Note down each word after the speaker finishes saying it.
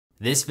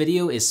This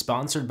video is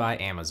sponsored by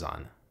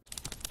Amazon.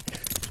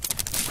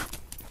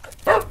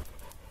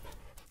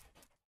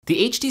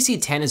 The HTC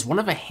 10 is one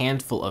of a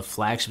handful of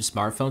flagship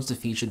smartphones to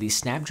feature the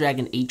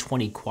Snapdragon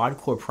 820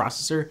 quad-core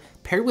processor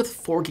paired with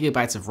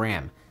 4GB of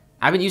RAM.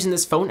 I've been using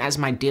this phone as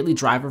my daily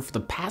driver for the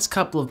past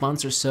couple of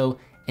months or so,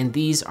 and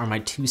these are my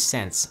 2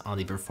 cents on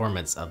the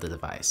performance of the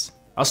device.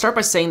 I'll start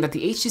by saying that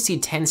the HTC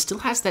 10 still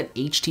has that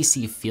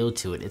HTC feel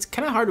to it. It's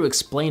kind of hard to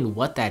explain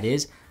what that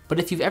is, but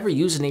if you've ever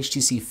used an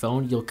HTC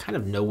phone, you'll kind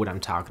of know what I'm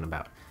talking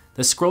about.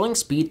 The scrolling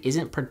speed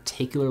isn't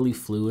particularly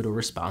fluid or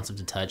responsive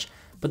to touch,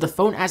 but the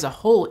phone as a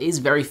whole is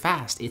very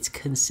fast. It's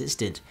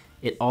consistent.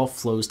 It all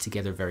flows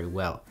together very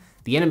well.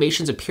 The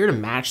animations appear to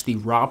match the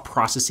raw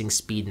processing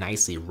speed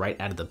nicely right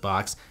out of the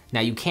box.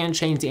 Now you can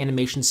change the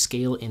animation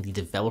scale in the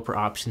developer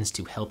options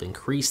to help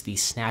increase the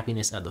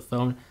snappiness of the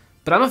phone,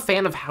 but I'm a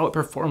fan of how it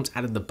performs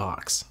out of the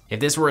box.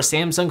 If this were a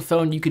Samsung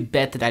phone, you could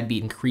bet that I'd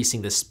be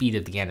increasing the speed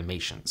of the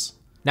animations.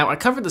 Now, I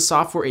covered the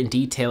software in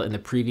detail in the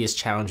previous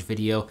challenge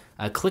video.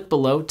 Click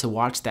below to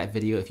watch that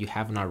video if you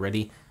haven't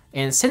already.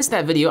 And since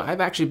that video, I've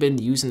actually been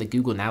using the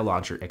Google Now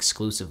Launcher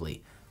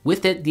exclusively.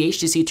 With it, the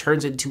HTC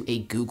turns into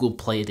a Google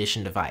Play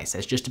Edition device,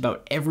 as just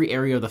about every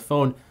area of the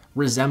phone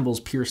resembles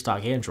pure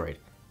stock Android.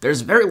 There's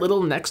very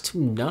little, next to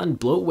none,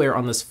 bloatware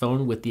on this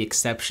phone with the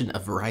exception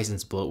of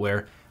Verizon's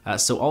bloatware,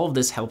 so all of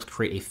this helps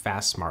create a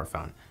fast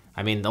smartphone.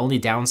 I mean, the only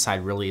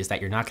downside really is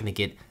that you're not going to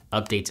get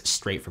updates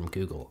straight from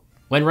Google.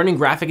 When running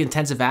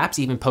graphic-intensive apps,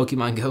 even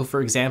Pokemon Go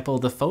for example,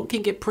 the phone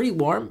can get pretty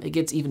warm. It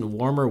gets even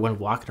warmer when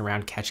walking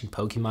around catching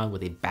Pokemon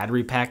with a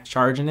battery pack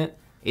charge in it.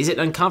 Is it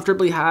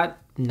uncomfortably hot?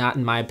 Not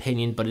in my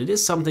opinion, but it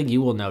is something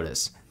you will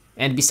notice.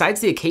 And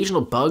besides the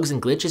occasional bugs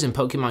and glitches in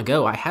Pokemon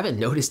Go, I haven't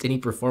noticed any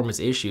performance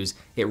issues.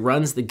 It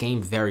runs the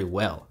game very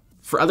well.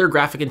 For other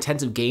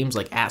graphic-intensive games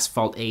like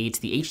Asphalt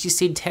 8, the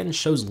HTC 10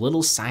 shows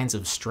little signs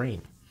of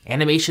strain.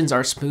 Animations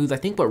are smooth. I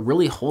think what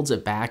really holds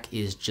it back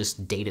is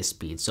just data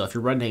speed. So if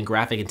you're running a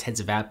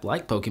graphic-intensive app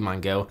like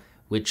Pokemon Go,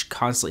 which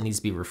constantly needs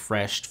to be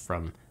refreshed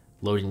from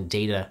loading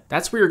data,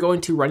 that's where you're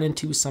going to run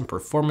into some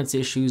performance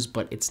issues,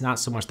 but it's not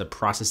so much the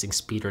processing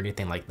speed or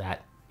anything like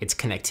that. It's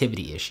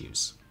connectivity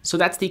issues. So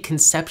that's the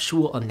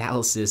conceptual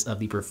analysis of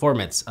the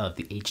performance of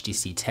the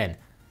HTC 10.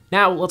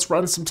 Now let's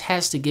run some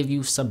tests to give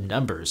you some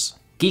numbers.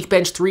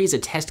 Geekbench 3 is a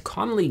test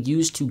commonly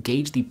used to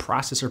gauge the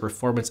processor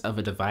performance of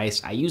a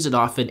device. I use it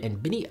often,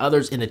 and many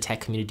others in the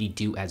tech community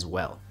do as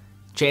well.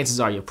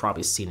 Chances are you've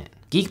probably seen it.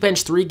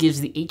 Geekbench 3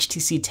 gives the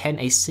HTC 10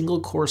 a single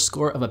core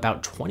score of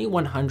about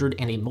 2100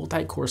 and a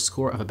multi-core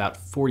score of about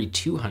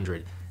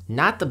 4200.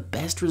 Not the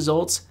best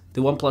results.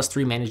 The OnePlus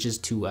 3 manages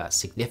to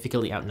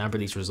significantly outnumber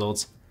these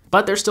results,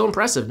 but they're still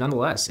impressive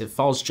nonetheless. It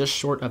falls just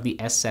short of the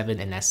S7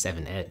 and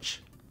S7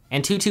 Edge.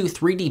 AnTuTu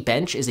 3D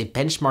Bench is a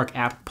benchmark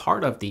app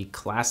part of the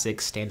classic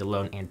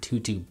standalone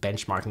AnTuTu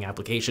benchmarking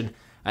application.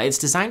 It's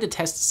designed to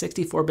test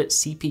 64-bit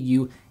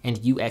CPU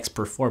and UX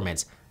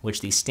performance,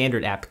 which the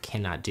standard app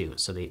cannot do,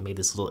 so they made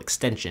this little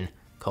extension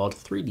called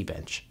 3D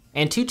Bench.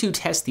 AnTuTu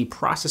tests the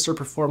processor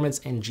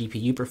performance and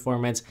GPU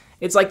performance.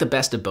 It's like the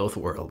best of both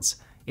worlds.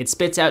 It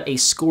spits out a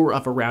score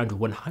of around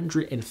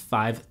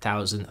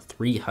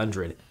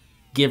 105,300,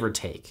 give or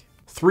take.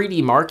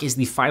 3D Mark is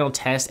the final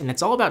test, and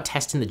it's all about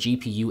testing the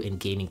GPU and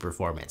gaming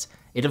performance.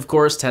 It of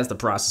course tests the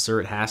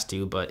processor, it has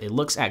to, but it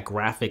looks at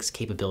graphics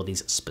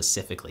capabilities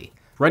specifically.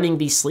 Running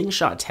the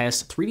slingshot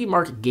test, 3D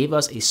Mark gave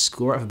us a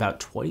score of about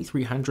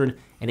 2300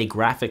 and a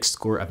graphics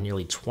score of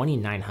nearly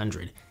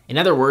 2900. In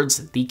other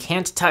words, the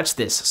can't touch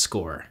this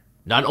score.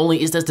 Not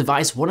only is this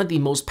device one of the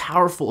most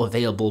powerful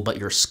available, but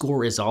your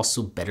score is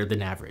also better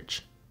than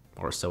average.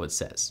 Or so it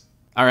says.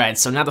 Alright,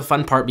 so now the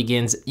fun part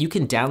begins. You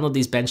can download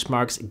these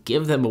benchmarks,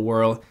 give them a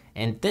whirl,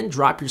 and then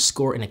drop your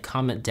score in a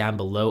comment down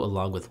below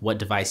along with what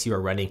device you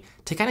are running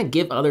to kind of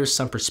give others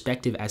some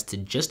perspective as to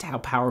just how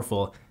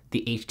powerful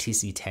the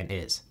HTC 10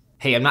 is.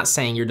 Hey, I'm not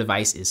saying your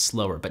device is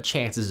slower, but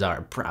chances are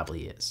it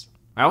probably is.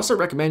 I also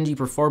recommend you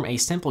perform a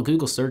simple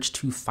Google search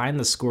to find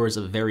the scores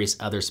of various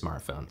other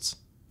smartphones.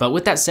 But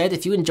with that said,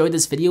 if you enjoyed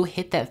this video,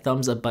 hit that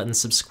thumbs up button,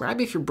 subscribe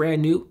if you're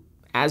brand new.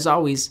 As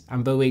always,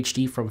 I'm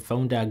BoHD from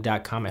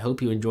PhoneDog.com. I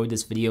hope you enjoyed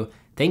this video.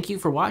 Thank you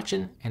for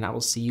watching, and I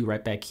will see you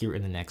right back here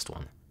in the next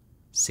one.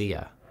 See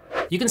ya.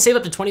 You can save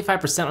up to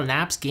 25% on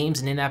apps, games,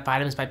 and in-app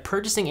items by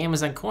purchasing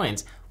Amazon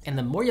coins, and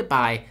the more you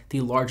buy,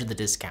 the larger the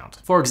discount.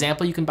 For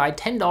example, you can buy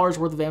 $10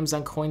 worth of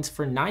Amazon coins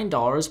for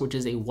 $9, which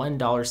is a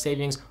 $1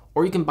 savings,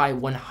 or you can buy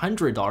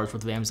 $100 worth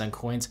of Amazon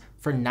coins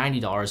for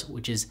 $90,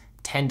 which is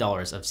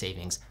 $10 of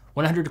savings.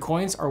 100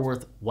 coins are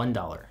worth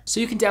 $1. So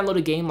you can download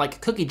a game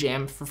like Cookie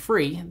Jam for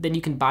free, then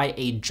you can buy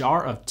a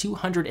jar of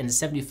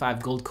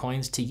 275 gold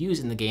coins to use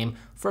in the game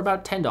for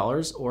about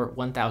 $10 or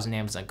 1,000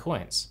 Amazon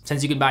coins.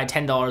 Since you can buy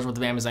 $10 worth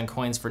of Amazon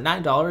coins for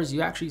 $9,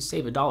 you actually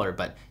save $1,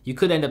 but you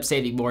could end up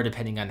saving more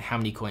depending on how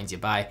many coins you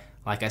buy.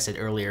 Like I said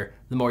earlier,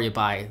 the more you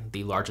buy,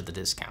 the larger the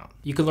discount.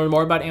 You can learn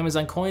more about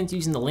Amazon coins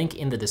using the link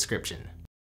in the description.